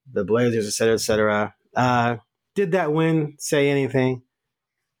the Blazers, et cetera, et cetera? Did that win say anything?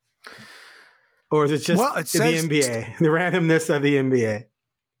 Or is it just the NBA, the randomness of the NBA?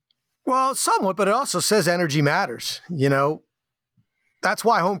 Well, somewhat, but it also says energy matters. That's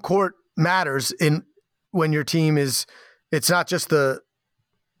why home court matters when your team is. It's not just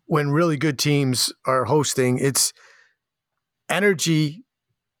when really good teams are hosting. It's energy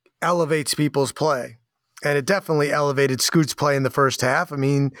elevates people's play, and it definitely elevated Scoot's play in the first half. I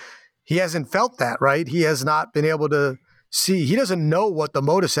mean, he hasn't felt that, right? He has not been able to see. He doesn't know what the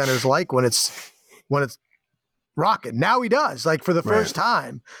Moda Center is like when it's rocking. Now he does, for the first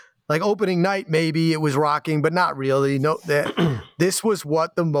time. Opening night, maybe it was rocking, but not really. No, that this was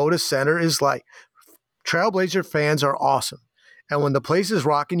what the Moda Center is like. Trailblazer fans are awesome. And when the place is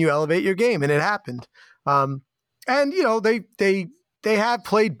rocking, you elevate your game, and it happened. And they have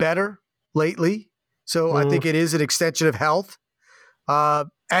played better lately. So I think it is an extension of health.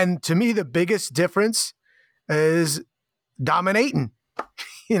 And to me, the biggest difference is dominating.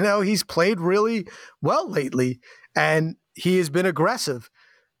 He's played really well lately, and he has been aggressive.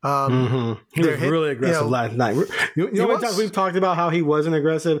 He was really aggressive last night. How many times we've talked about how he wasn't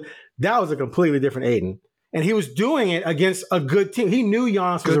aggressive? That was a completely different Aiden. And he was doing it against a good team. He knew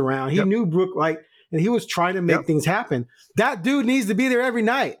Giannis was around. He knew Brook, and he was trying to make things happen. That dude needs to be there every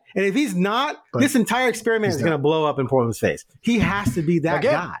night. And if he's not, this entire experiment is going to blow up in Portland's face. He has to be that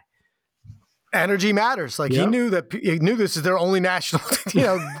guy. Energy matters. He knew this is their only national,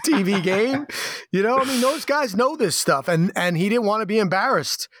 TV game. Those guys know this stuff, and he didn't want to be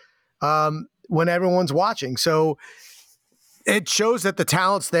embarrassed when everyone's watching. So it shows that the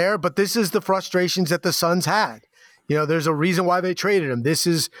talent's there, but this is the frustrations that the Suns had. There's a reason why they traded him. This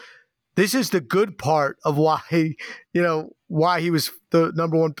is the good part of why he was the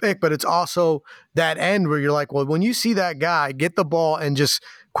number one pick, but it's also that end where you're like, well, when you see that guy get the ball and just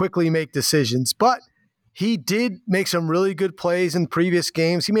quickly make decisions. But he did make some really good plays in previous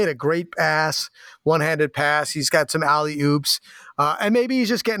games. He made a great pass, one-handed pass. He's got some alley-oops. And maybe he's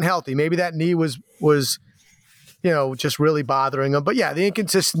just getting healthy. Maybe that knee was just really bothering him. But yeah, the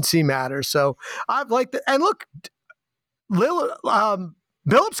inconsistency matters. So I've liked it. And look, Lillard,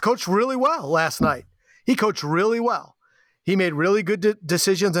 Billups coached really well last night. He coached really well. He made really good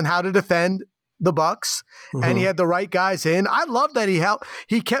decisions on how to defend the Bucks, and he had the right guys in. I love that he helped.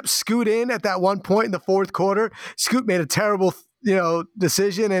 He kept Scoot in at that one point in the fourth quarter. Scoot made a terrible,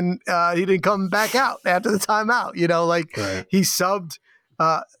 decision, and he didn't come back out after the timeout. He subbed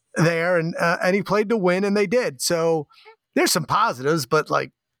there, and he played to win, and they did. So there's some positives, but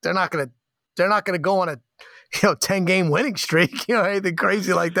like they're not gonna go on a 10-game winning streak, anything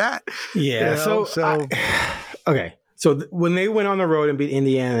crazy like that. Yeah. Okay. So when they went on the road and beat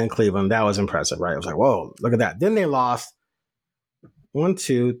Indiana and Cleveland, that was impressive, right? I was like, whoa, look at that. Then they lost 1,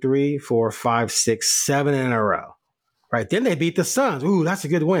 2, 3, 4, 5, 6, 7 in a row, right? Then they beat the Suns. Ooh, that's a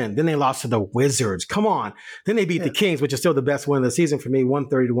good win. Then they lost to the Wizards. Come on. Then they beat the Kings, which is still the best win of the season for me,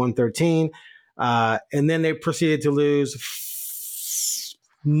 130-113. And then they proceeded to lose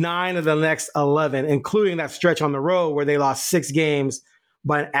 9 of the next 11, including that stretch on the road where they lost 6 games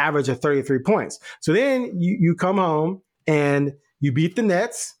by an average of 33 points. So then you come home and you beat the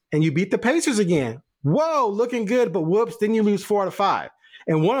Nets and you beat the Pacers again. Whoa, looking good, but whoops, then you lose 4 out of 5.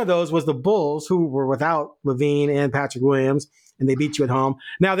 And one of those was the Bulls, who were without Levine and Patrick Williams, and they beat you at home.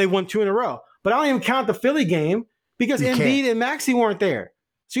 Now they won 2 in a row. But I don't even count the Philly game because Embiid and Maxey weren't there.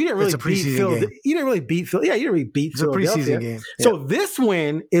 So you didn't really beat Phil. You didn't really beat Phil. Yeah, you didn't really beat Phil. It's a preseason game. Yeah. So this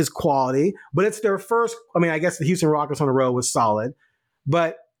win is quality, but it's their first. I mean, I guess the Houston Rockets on the road was solid.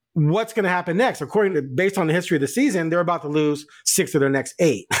 But what's going to happen next? Based on the history of the season, they're about to lose 6 of their next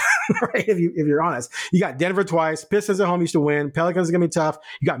 8. Right? If you're honest, you got Denver twice. Pistons at home used to win. Pelicans are going to be tough.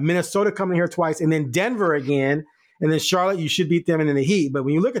 You got Minnesota coming here twice, and then Denver again, and then Charlotte. You should beat them, and then the Heat. But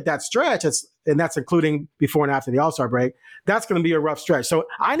when you look at that stretch, that's including before and after the All-Star break. That's going to be a rough stretch. So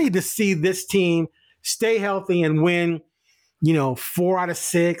I need to see this team stay healthy and win, 4 out of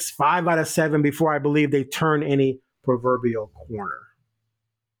 6, 5 out of 7 before I believe they turn any proverbial corner.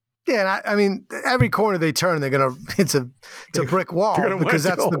 Yeah, and I mean, every corner they turn, it's a brick wall because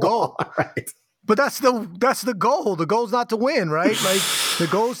that's the goal. Right. But that's the goal. The goal is not to win, right? Like the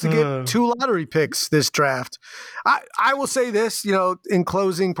goal is to get 2 lottery picks this draft. I will say this, in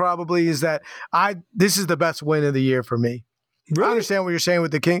closing, probably is that this is the best win of the year for me. Really? I understand what you're saying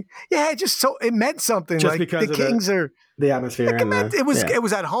with the King. Yeah, it meant something. Just like because the Kings are the atmosphere. It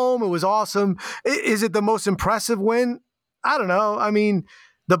was at home. It was awesome. Is it the most impressive win? I don't know. I mean,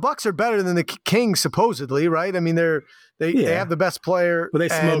 the Bucks are better than the Kings, supposedly, right? I mean, they have the best player, but they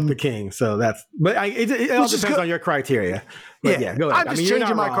smoked the Kings, so that's. But it all depends on your criteria. But yeah, go ahead. I'm just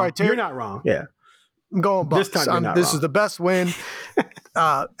changing my criteria. You're not wrong. Yeah, I'm going Bucks. This is the best win,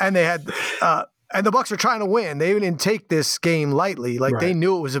 and they had. And the Bucks are trying to win. They didn't take this game lightly. They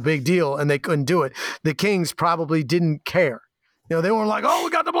knew it was a big deal, and they couldn't do it. The Kings probably didn't care. They weren't like, oh,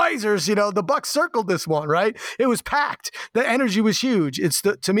 we got the Blazers. The Bucks circled this one, right? It was packed. The energy was huge.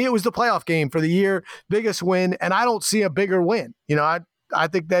 To me, it was the playoff game for the year, biggest win, and I don't see a bigger win. I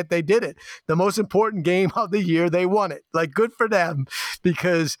think that they did it. The most important game of the year, they won it. Good for them,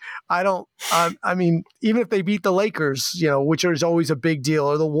 because I mean, even if they beat the Lakers, which is always a big deal,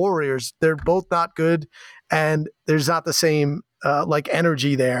 or the Warriors, they're both not good, and there's not the same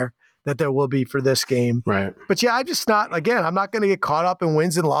energy there that there will be for this game. Right. But yeah, I'm not going to get caught up in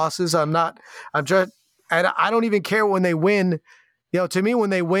wins and losses. And I don't even care when they win. To me, when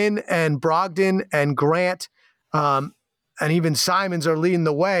they win and Brogdon and Grant, and even Simons are leading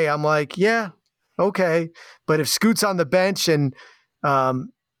the way, I'm like, yeah, okay. But if Scoot's on the bench and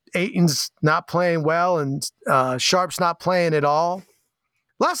Ayton's not playing well and Sharp's not playing at all.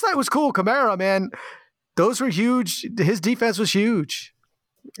 Last night was cool. Kamara, man, those were huge. His defense was huge.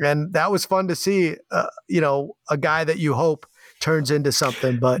 And that was fun to see, a guy that you hope turns into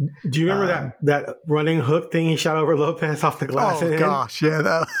something. But do you remember that running hook thing he shot over Lopez off the glass? Oh, gosh. Yeah.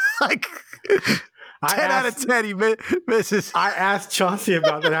 That, 10 out of 10 he misses. I asked Chauncey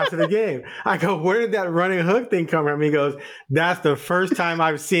about that after the game. I go, where did that running hook thing come from? He goes, that's the first time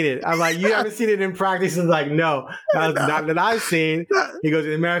I've seen it. I'm like, you haven't seen it in practice? He's like, no, that's not that I've seen. He goes,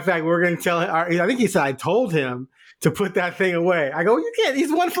 as a matter of fact, we're going to tell him. I think he said, I told him to put that thing away. I go, you can't.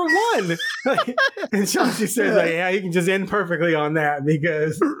 He's 1 for 1. And Chauncey says, yeah, he can just end perfectly on that,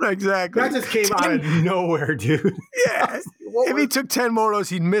 because exactly that just came out of nowhere, dude. Yeah. If he took 10 more of those,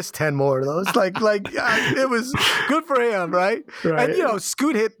 he'd miss 10 more of those. It was good for him, right? And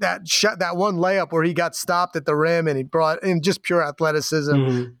Scoot hit that one layup where he got stopped at the rim, and he brought in just pure athleticism.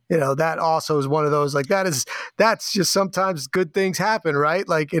 Mm-hmm. That also is one of those. That's just sometimes good things happen, right?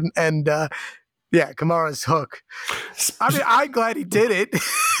 Yeah, Kamara's hook. I mean, I'm glad he did it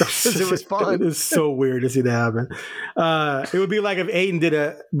because it was fun. It's so weird to see that happen. It would be like if Aiden did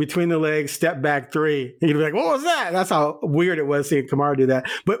a between the legs step back three. He'd be like, "What was that?" That's how weird it was seeing Kamara do that.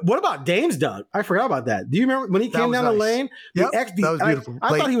 But what about Dame's dunk? I forgot about that. Do you remember when he came down the lane? Yep, that was beautiful.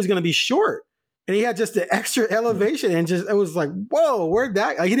 I thought he was going to be short, and he had just the extra elevation, and just it was like, "Whoa, where'd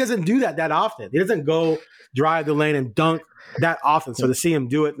that?" Like, he doesn't do that often. He doesn't go drive the lane and dunk that often. So to see him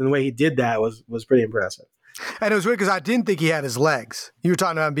do it in the way he did that was pretty impressive. And it was weird because I didn't think he had his legs. You were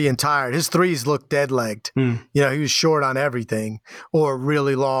talking about him being tired. His threes looked dead-legged. You know, he was short on everything or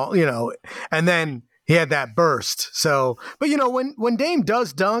really long, you know, and then he had that burst. So, but you know, when Dame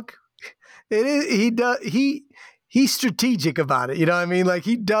does dunk, he's strategic about it. You know what I mean? Like,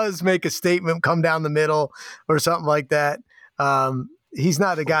 he does make a statement, come down the middle or something like that. He's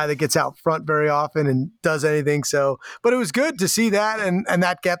not a guy that gets out front very often and does anything. So, but it was good to see that, and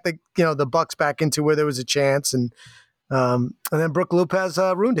that got the Bucks back into where there was a chance, and then Brook Lopez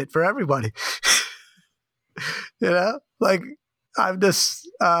ruined it for everybody. You know, like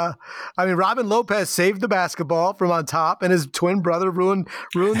Robin Lopez saved the basketball from on top, and his twin brother ruined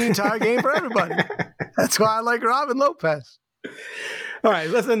the entire game for everybody. That's why I like Robin Lopez. All right,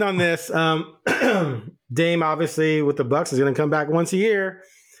 let's end on this. Dame, obviously, with the Bucks, is going to come back once a year.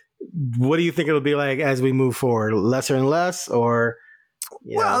 What do you think it'll be like as we move forward? Lesser and less, or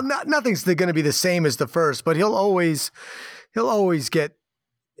well, nothing's going to be the same as the first, but he'll always get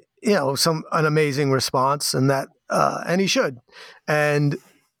an amazing response, and that and he should. And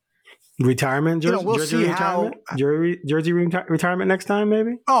retirement jersey, we'll see retirement, jersey retirement next time,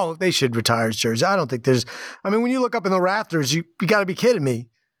 maybe. Oh, they should retire his jersey. I don't think there's. I mean, when you look up in the rafters, you got to be kidding me.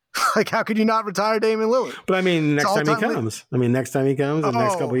 Like, how could you not retire Damian Lillard? But I mean, next time he comes. In the next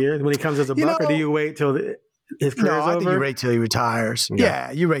couple of years, when he comes as a Buck, or do you wait till his career's over? No, I think you wait till he retires.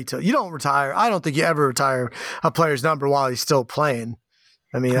 Yeah, you wait till you don't retire. I don't think you ever retire a player's number while he's still playing.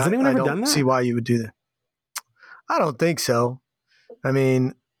 I mean, has anyone ever done that? See why you would do that. I don't think so. I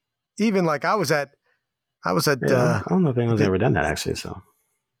mean, even like I was at. I don't know if anyone's ever done that actually. So,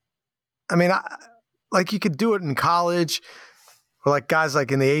 I mean, like you could do it in college. Or like guys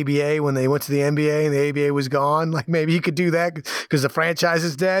like in the ABA when they went to the NBA and the ABA was gone. Like maybe you could do that because the franchise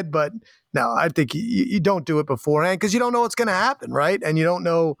is dead. But no, I think you don't do it beforehand because you don't know what's going to happen, right? And you don't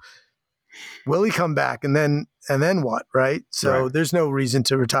know, will he come back and then what, right? So There's no reason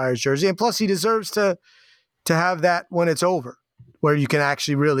to retire his jersey. And plus he deserves to have that when it's over where you can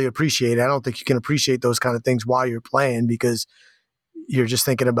actually really appreciate it. I don't think you can appreciate those kind of things while you're playing because you're just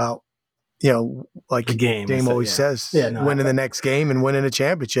thinking about, like the game, Dame always says, winning the next game and winning a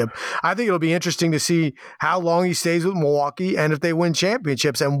championship. I think it'll be interesting to see how long he stays with Milwaukee and if they win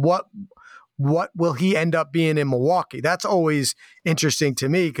championships and what will he end up being in Milwaukee. That's always interesting to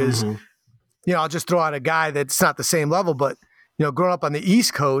me because, I'll just throw out a guy that's not the same level, but, growing up on the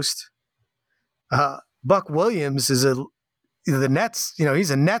East Coast, Buck Williams is the Nets,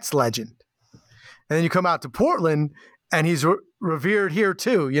 he's a Nets legend. And then you come out to Portland and he's revered here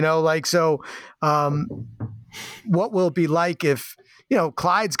too, what will it be like if,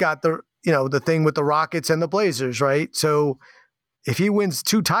 Clyde's got the thing with the Rockets and the Blazers, right? So if he wins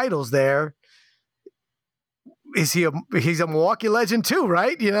 2 titles there, he's a Milwaukee legend too,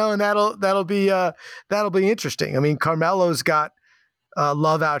 right? And that'll be interesting. I mean, Carmelo's got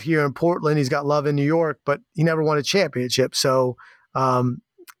love out here in Portland. He's got love in New York, but he never won a championship. So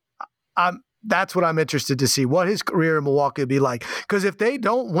that's what I'm interested to see, what his career in Milwaukee will be like. Because if they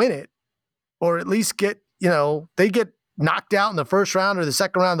don't win it, or at least get, they get knocked out in the first round or the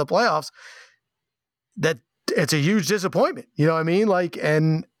second round of the playoffs, that it's a huge disappointment. You know what I mean? Like,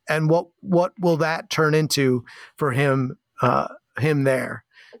 and what will that turn into for him there?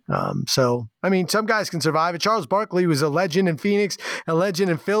 So, I mean, some guys can survive it. Charles Barkley was a legend in Phoenix, a legend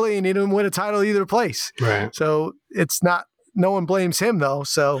in Philly, and he didn't win a title either place. Right. So it's not. No one blames him though,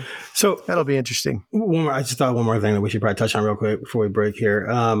 so that'll be interesting. I just thought one more thing that we should probably touch on real quick before we break here.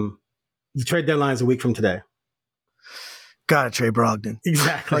 The trade deadline is a week from today. Gotta trade Brogdon.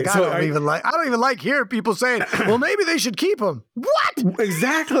 Exactly. Like, I don't even like hearing people saying, "Well, maybe they should keep him." What?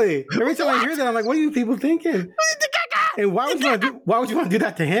 Exactly. Every time I hear that, I'm like, "What are you people thinking?" And why would you want to do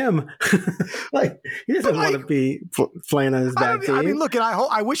that to him? Like, he doesn't want to be playing on his back team. I mean, look, and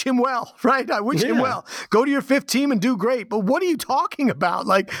I wish him well, right? I wish him well. Go to your 5th team and do great. But what are you talking about?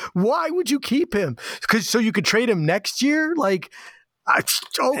 Like, why would you keep him? So you could trade him next year? Like,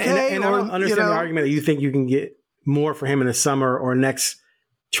 okay. And I don't understand the argument that you think you can get more for him in the summer or next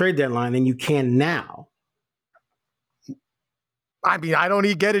trade deadline than you can now. I mean, I don't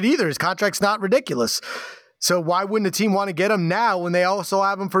get it either. His contract's not ridiculous. So why wouldn't a team want to get him now when they also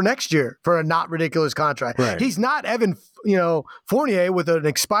have him for next year for a not ridiculous contract? Right. He's not Evan, Fournier with an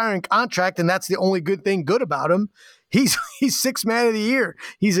expiring contract, and that's the only good about him. He's sixth man of the year.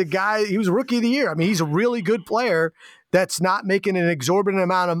 He's a guy. He was rookie of the year. I mean, he's a really good player that's not making an exorbitant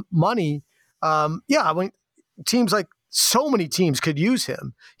amount of money. Teams like so many teams could use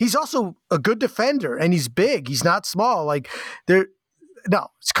him. He's also a good defender, and he's big. He's not small. No,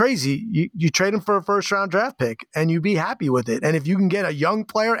 it's crazy. You trade him for a first-round draft pick, and you be happy with it. And if you can get a young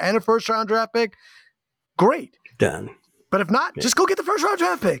player and a first-round draft pick, great. Done. But if not, just go get the first-round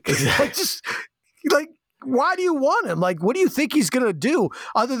draft pick. Why do you want him? What do you think he's going to do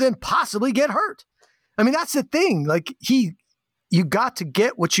other than possibly get hurt? I mean, that's the thing. You got to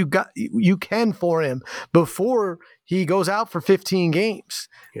get what you can for him before he goes out for 15 games,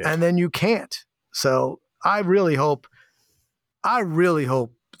 and then you can't. So I really hope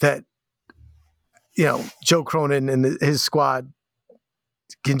that, Joe Cronin and his squad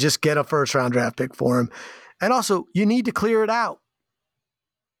can just get a first round draft pick for him. And also, you need to clear it out.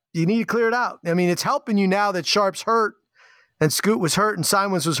 I mean, it's helping you now that Sharp's hurt and Scoot was hurt and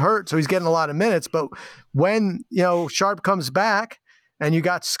Simons was hurt, so he's getting a lot of minutes. But when, Sharp comes back and you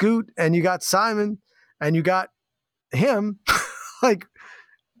got Scoot and you got Simon and you got him,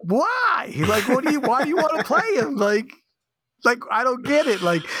 why? Why do you want to play him? I don't get it.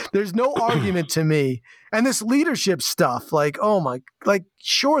 There's no argument to me. And this leadership stuff,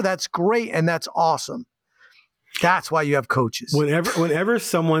 sure, that's great and that's awesome. That's why you have coaches. Whenever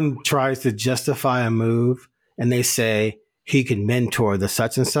someone tries to justify a move and they say he can mentor the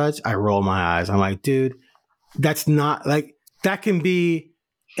such and such, I roll my eyes. I'm like, dude, that's not that can be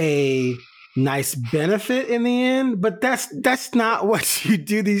a nice benefit in the end, but that's not what you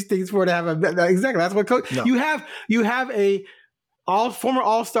do these things for to have exactly. That's what coach. No. You have a former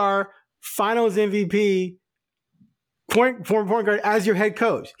All-Star Finals MVP point guard as your head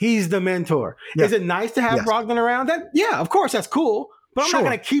coach. He's the mentor. Yeah. Is it nice to have Brogdon around? Of course, that's cool. But I'm not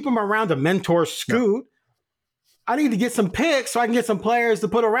going to keep him around to mentor Scoot. No. I need to get some picks so I can get some players to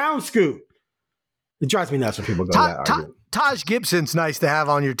put around Scoot. It drives me nuts when people go that argument. Taj Gibson's nice to have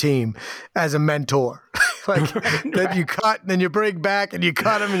on your team as a mentor. That you cut, and then you bring back, and you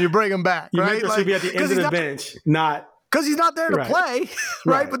cut him, and you bring him back. Your right? mentor should be at the end of the bench, not because he's not there to play,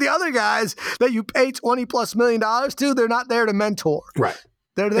 right? But the other guys that you pay $20+ million to, they're not there to mentor. Right.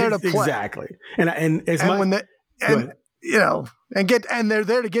 They're there to play. Exactly. And they're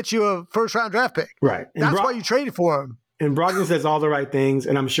there to get you a first round draft pick. Right. That's why you traded for him. And Brogdon says all the right things,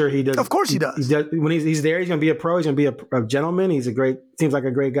 and I'm sure he does. Of course he does. When he's there, he's going to be a pro. He's going to be a gentleman. Seems like a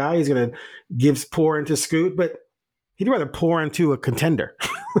great guy. He's going to pour into Scoot, but he'd rather pour into a contender.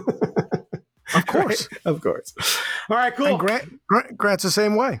 Of course. Right? Of course. All right, cool. And Grant's the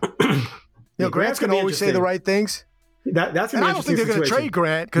same way. Grant's going to always say the right things. That's and I don't think they're going to trade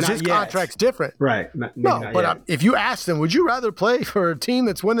Grant because his contract's different. Right. If you asked him, would you rather play for a team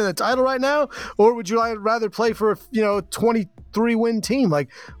that's winning the title right now, or would you rather play for a 23-win team?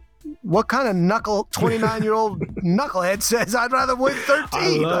 What kind of 29-year-old knucklehead says I'd rather win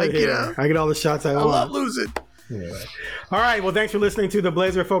 13? I get all the shots I want. I love losing. Anyway. All right. Well, thanks for listening to the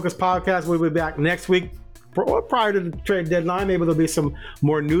Blazer Focus podcast. We'll be back next week. Prior to the trade deadline, maybe there'll be some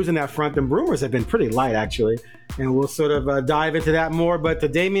more news in that front. The rumors have been pretty light, actually, and we'll sort of dive into that more. But the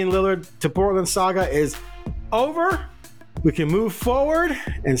Damian Lillard to Portland saga is over. We can move forward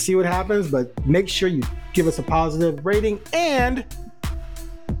and see what happens, but make sure you give us a positive rating. And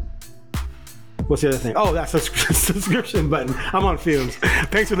what's the other thing? Oh, that's the subscription button. I'm on fumes.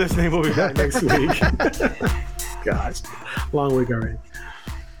 Thanks for listening. We'll be back next week. Gosh, long week already.